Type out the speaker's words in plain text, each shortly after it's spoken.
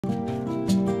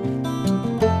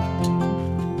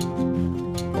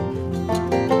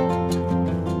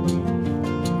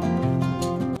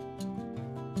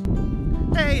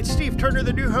Turner,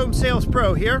 the new home sales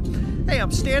pro here. Hey,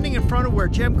 I'm standing in front of where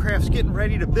Gemcraft's getting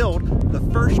ready to build the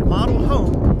first model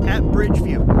home at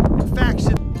Bridgeview. In fact,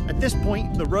 at this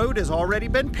point, the road has already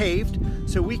been paved,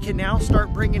 so we can now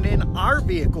start bringing in our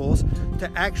vehicles to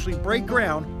actually break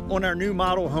ground on our new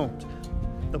model homes.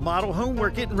 The model home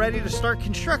we're getting ready to start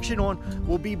construction on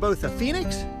will be both a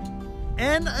Phoenix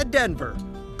and a Denver,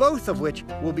 both of which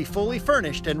will be fully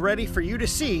furnished and ready for you to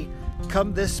see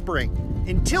come this spring.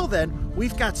 Until then,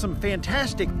 we've got some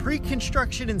fantastic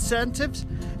pre-construction incentives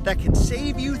that can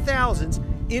save you thousands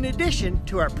in addition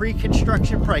to our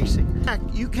pre-construction pricing. In fact,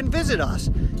 you can visit us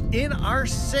in our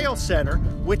sales center,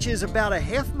 which is about a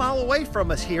half-mile away from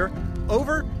us here,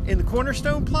 over in the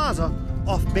Cornerstone Plaza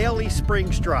off Baily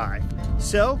Springs Drive.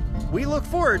 So, we look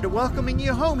forward to welcoming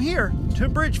you home here to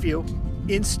Bridgeview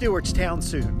in Stewartstown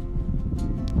soon.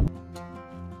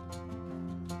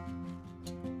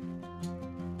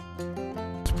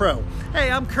 Pro.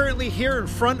 Hey, I'm currently here in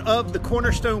front of the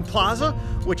Cornerstone Plaza,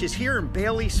 which is here in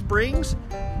Baily Springs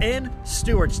in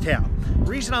Stewartstown. The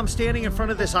reason I'm standing in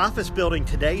front of this office building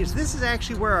today is this is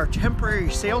actually where our temporary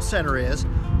sales center is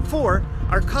for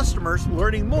our customers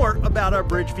learning more about our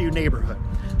Bridgeview neighborhood.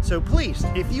 So please,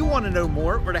 if you want to know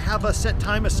more or to have us set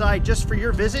time aside just for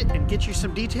your visit and get you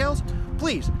some details,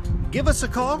 please give us a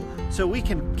call so we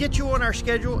can get you on our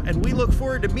schedule, and we look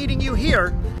forward to meeting you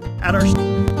here at our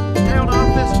town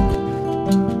office